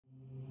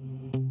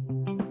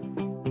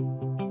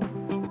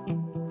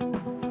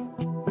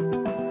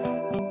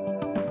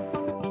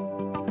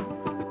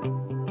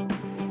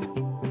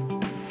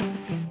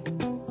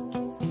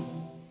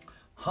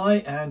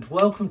Hi and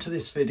welcome to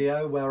this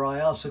video where I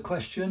ask the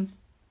question,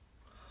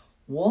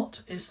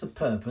 what is the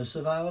purpose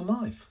of our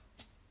life?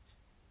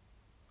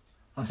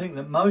 I think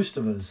that most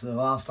of us have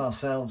asked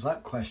ourselves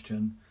that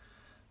question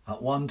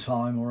at one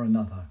time or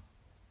another.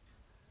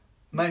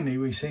 Mainly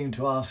we seem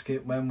to ask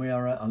it when we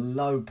are at a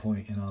low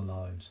point in our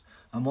lives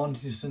and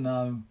wanting to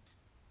know,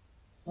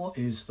 what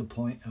is the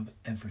point of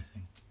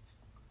everything?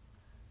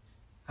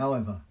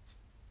 However,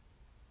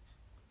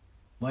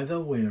 whether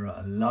we're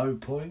at a low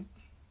point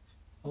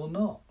or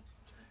not,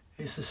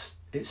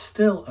 it's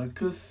still a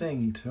good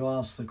thing to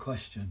ask the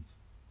question,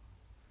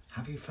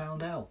 have you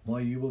found out why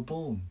you were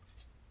born?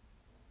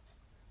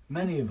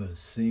 Many of us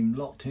seem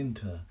locked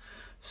into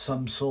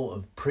some sort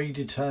of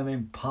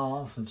predetermined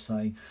path of,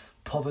 say,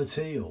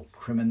 poverty or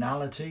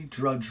criminality,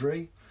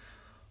 drudgery,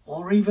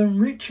 or even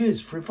riches,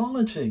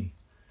 frivolity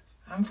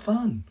and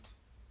fun.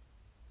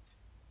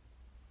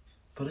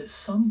 But at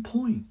some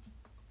point,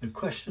 the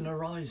question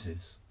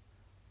arises,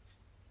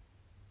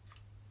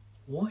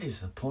 what is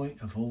the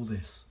point of all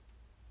this?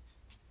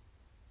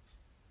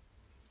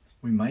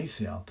 We may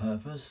see our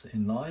purpose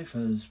in life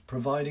as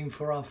providing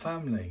for our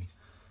family,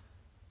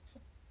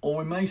 or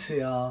we may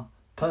see our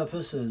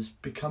purpose as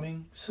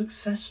becoming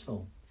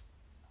successful.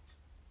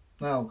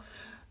 Now,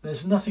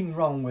 there's nothing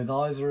wrong with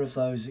either of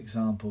those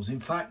examples. In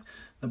fact,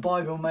 the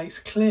Bible makes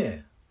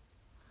clear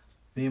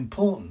the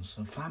importance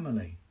of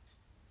family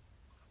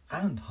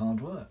and hard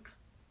work.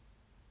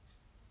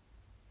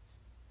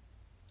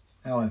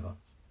 However,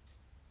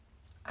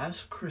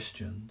 as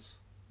Christians,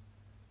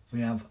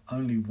 we have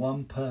only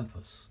one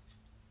purpose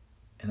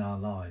in our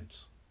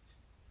lives.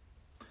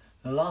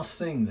 The last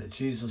thing that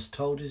Jesus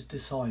told his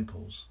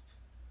disciples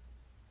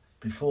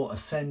before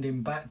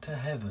ascending back to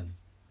heaven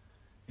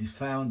is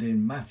found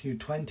in Matthew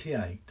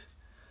 28,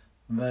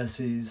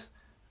 verses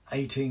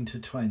 18 to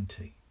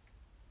 20.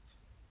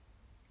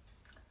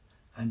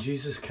 And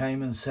Jesus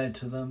came and said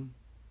to them,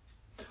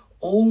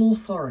 "All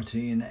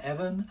authority in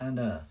heaven and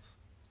earth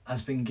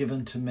has been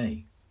given to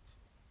me.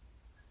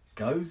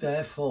 Go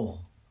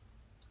therefore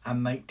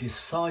and make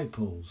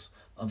disciples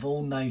of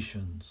all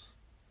nations,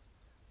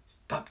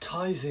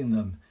 baptizing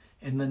them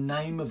in the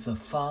name of the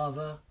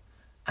Father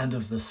and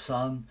of the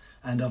Son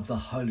and of the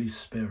Holy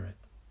Spirit,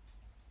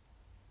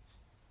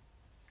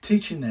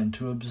 teaching them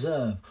to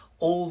observe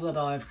all that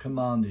I have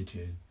commanded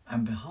you.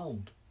 And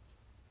behold,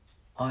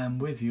 I am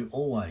with you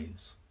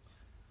always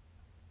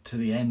to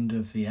the end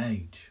of the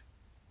age."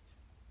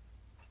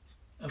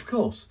 Of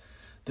course,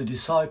 the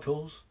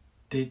disciples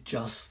did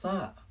just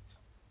that.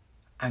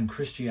 And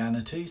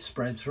Christianity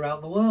spread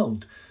throughout the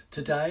world.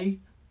 Today,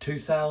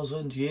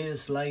 2,000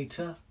 years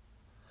later,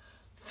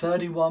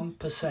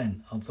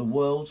 31% of the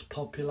world's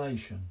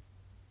population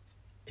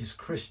is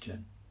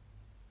Christian.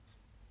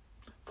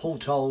 Paul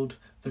told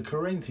the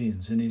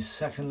Corinthians in his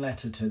second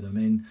letter to them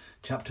in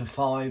chapter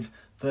 5,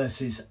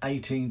 verses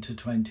 18 to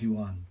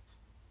 21.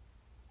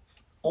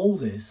 All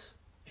this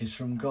is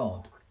from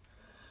God,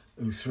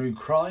 who through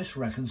Christ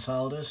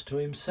reconciled us to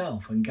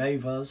himself and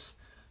gave us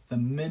the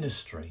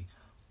ministry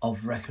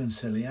of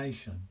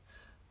reconciliation.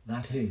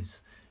 That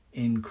is,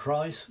 in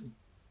Christ,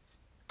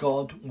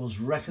 God was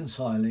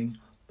reconciling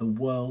the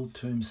world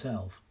to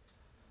himself,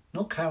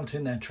 not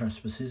counting their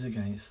trespasses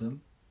against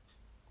them,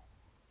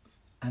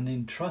 and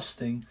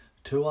entrusting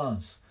to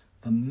us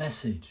the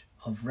message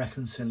of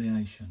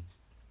reconciliation.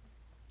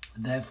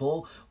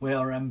 Therefore, we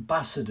are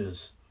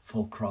ambassadors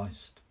for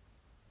Christ,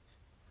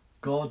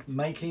 God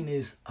making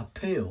his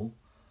appeal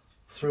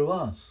through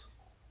us.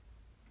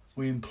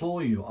 We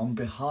implore you on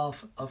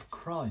behalf of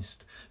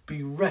Christ,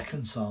 be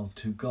reconciled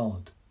to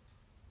God.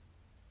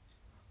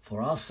 For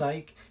our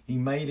sake, he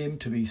made him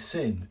to be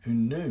sin who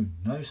knew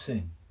no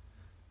sin,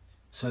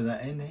 so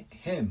that in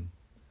him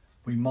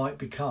we might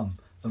become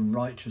the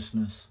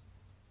righteousness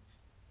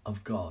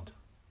of God.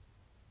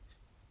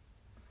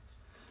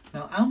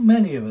 Now, how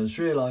many of us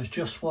realise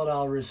just what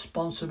our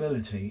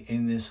responsibility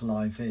in this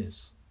life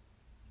is?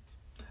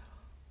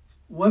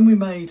 When we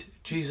made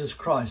Jesus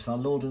Christ our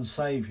Lord and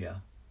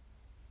Saviour,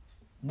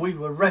 we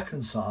were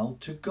reconciled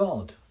to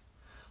God.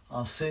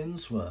 Our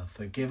sins were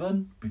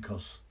forgiven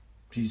because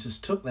Jesus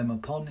took them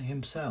upon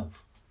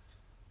himself.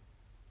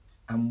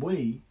 And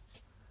we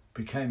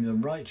became the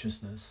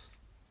righteousness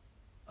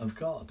of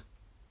God.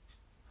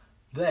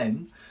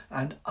 Then,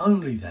 and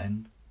only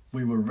then,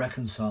 we were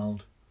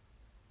reconciled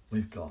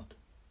with God.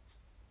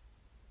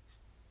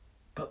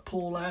 But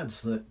Paul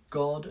adds that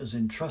God has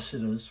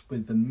entrusted us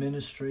with the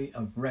ministry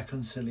of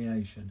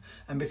reconciliation.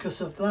 And because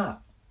of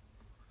that,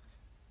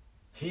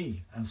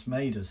 he has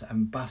made us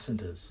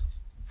ambassadors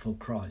for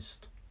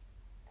Christ.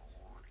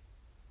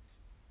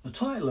 The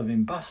title of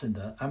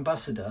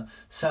ambassador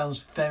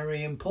sounds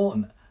very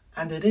important,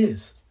 and it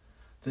is.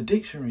 The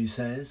dictionary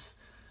says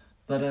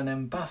that an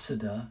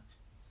ambassador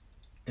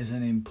is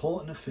an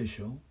important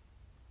official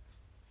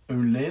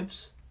who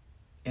lives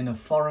in a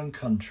foreign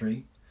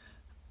country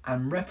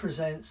and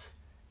represents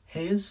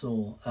his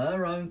or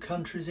her own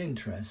country's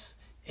interests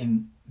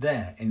in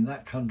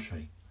that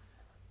country.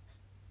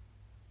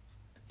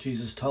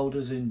 Jesus told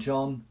us in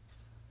John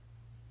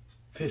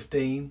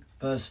 15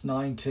 verse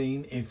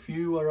 19, if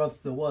you were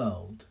of the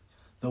world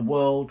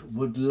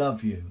would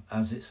love you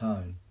as its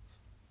own.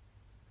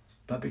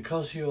 But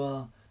because you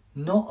are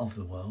not of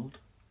the world,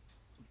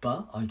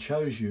 but I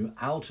chose you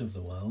out of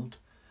the world,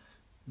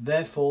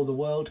 therefore the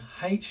world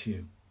hates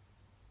you.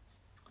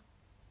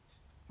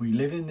 We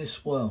live in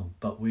this world,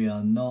 but we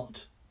are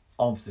not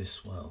of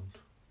this world.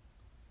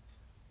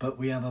 But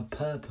we have a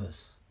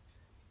purpose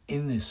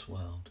in this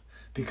world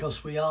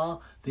because we are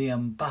the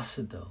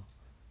ambassador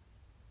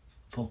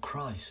for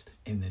Christ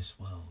in this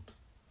world,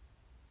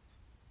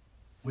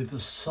 with the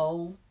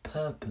sole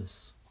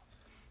purpose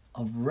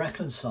of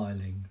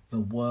reconciling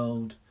the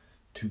world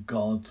to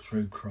God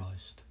through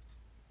Christ.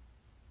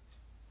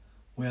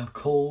 We are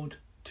called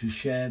to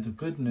share the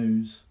good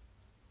news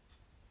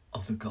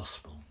of the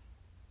gospel.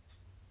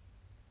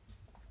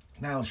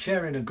 Now,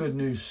 sharing a good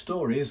news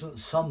story isn't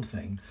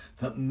something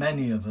that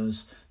many of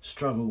us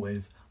struggle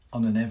with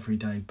on an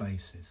everyday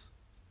basis.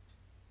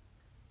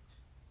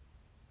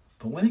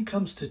 But when it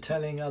comes to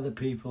telling other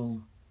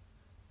people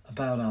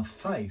about our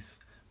faith,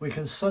 we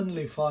can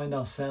suddenly find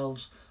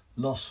ourselves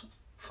lost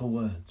for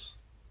words.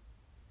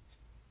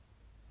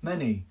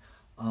 Many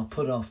are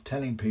put off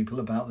telling people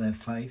about their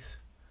faith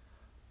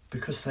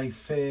because they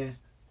fear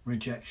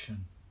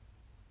rejection.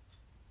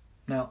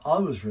 Now, I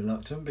was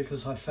reluctant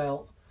because I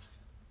felt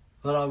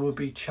that I would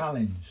be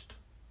challenged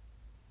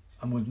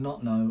and would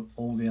not know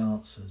all the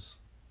answers.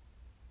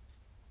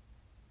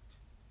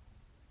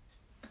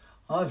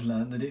 I've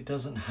learned that it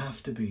doesn't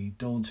have to be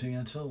daunting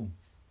at all,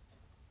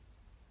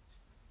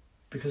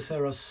 because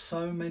there are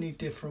so many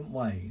different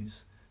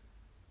ways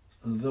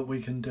that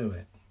we can do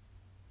it.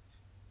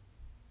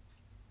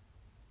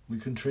 We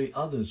can treat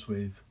others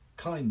with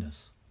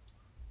kindness,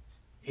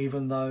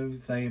 even though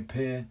they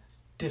appear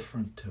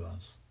different to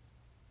us.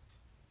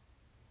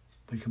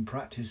 We can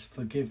practice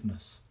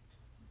forgiveness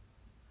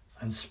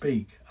and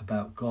speak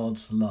about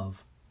God's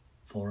love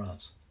for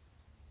us.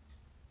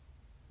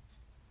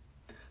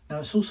 Now,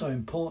 it's also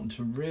important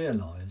to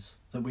realise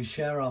that we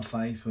share our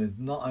faith with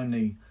not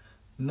only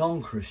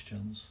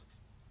non-Christians,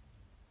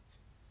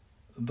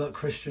 but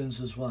Christians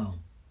as well.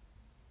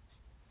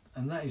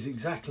 And that is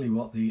exactly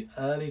what the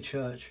early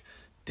church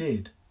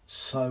did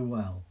so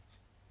well.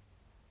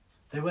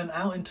 They went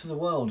out into the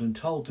world and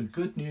told the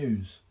good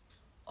news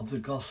of the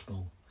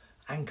gospel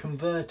and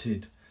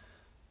converted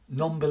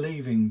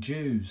non-believing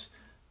Jews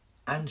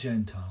and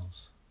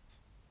Gentiles.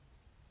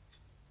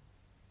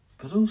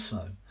 But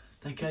also,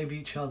 they gave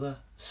each other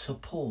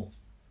support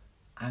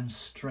and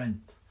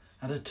strength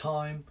at a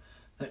time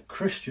that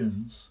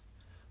Christians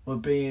were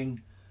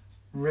being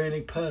really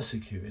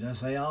persecuted,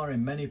 as they are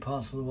in many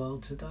parts of the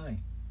world today.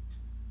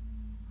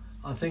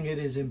 I think it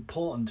is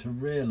important to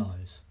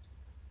realise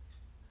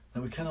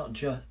that we cannot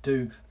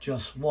do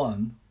just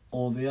one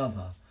or the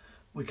other.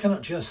 We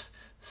cannot just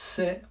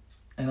sit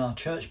in our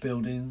church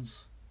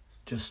buildings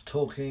just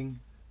talking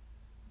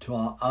to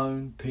our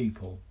own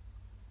people,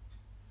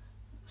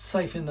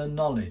 safe in the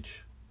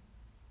knowledge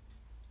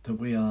that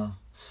we are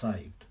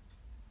saved.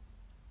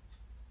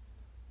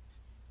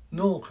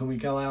 Nor can we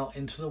go out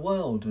into the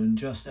world and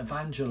just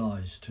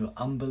evangelise to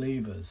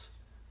unbelievers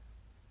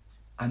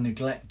and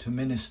neglect to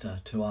minister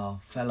to our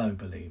fellow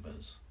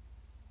believers.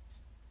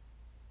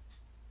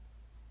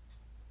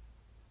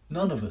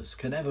 None of us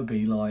can ever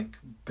be like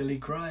Billy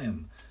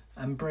Graham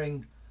and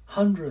bring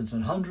hundreds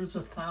and hundreds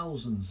of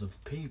thousands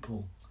of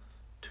people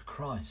to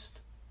Christ.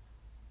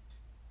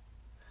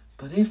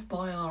 But if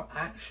by our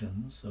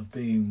actions of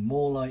being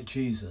more like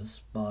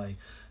Jesus, by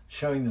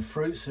showing the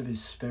fruits of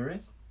his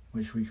Spirit,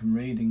 which we can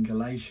read in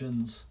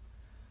Galatians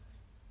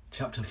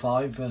chapter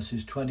 5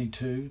 verses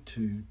 22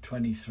 to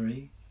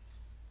 23,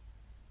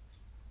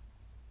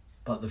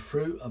 but the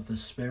fruit of the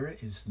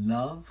Spirit is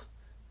love,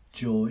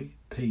 joy,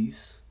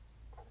 peace,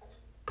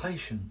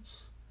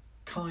 patience,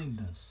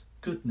 kindness,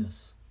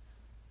 goodness,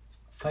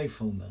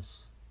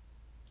 faithfulness,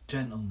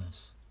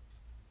 gentleness,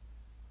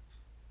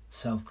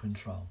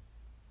 self-control.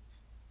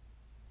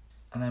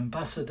 An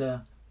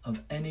ambassador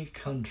of any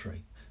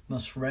country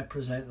must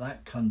represent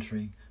that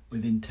country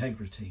with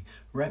integrity,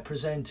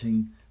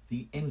 representing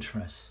the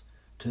interests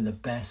to the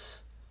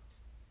best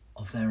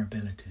of their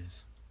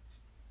abilities.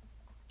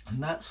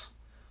 And that's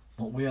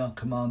what we are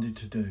commanded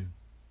to do.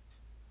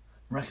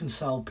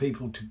 Reconcile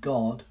people to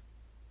God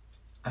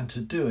and to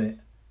do it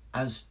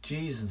as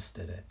Jesus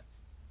did it.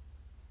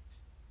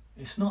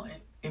 It's not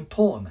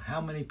important how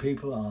many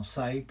people are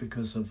saved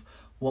because of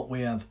what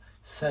we have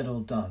said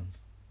or done.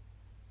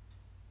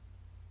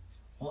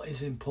 What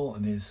is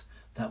important is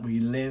that we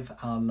live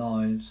our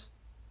lives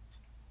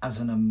as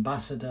an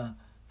ambassador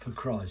for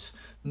Christ,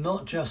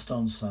 not just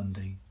on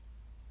Sunday,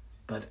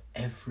 but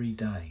every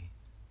day.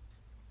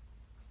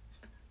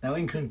 Now,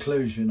 in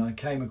conclusion, I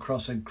came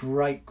across a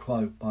great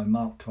quote by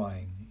Mark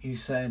Twain. He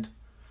said,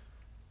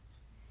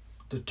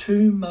 "The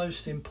two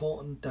most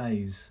important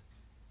days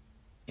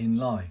in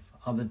life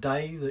are the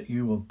day that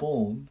you were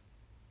born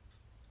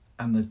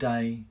and the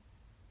day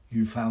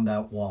you found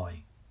out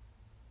why."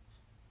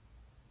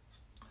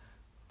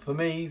 For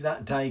me,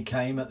 that day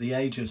came at the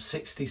age of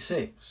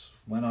 66,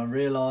 when I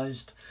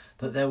realised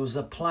that there was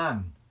a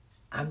plan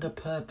and a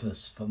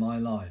purpose for my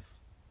life.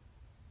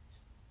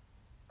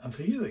 And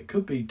for you, it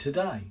could be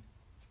today.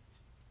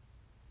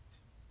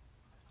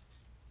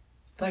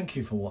 Thank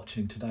you for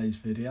watching today's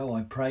video.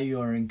 I pray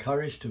you are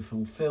encouraged to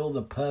fulfill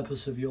the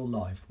purpose of your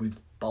life with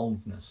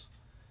boldness.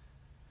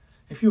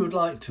 If you would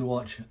like to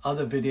watch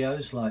other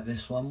videos like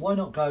this one, why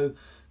not go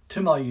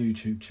to my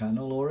YouTube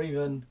channel or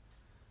even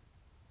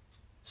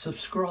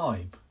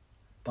subscribe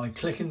by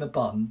clicking the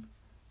button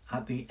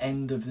at the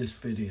end of this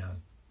video.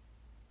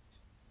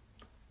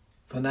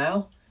 For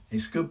now,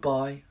 it's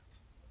goodbye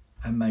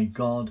and may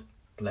God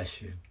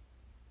bless you.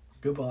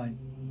 Goodbye.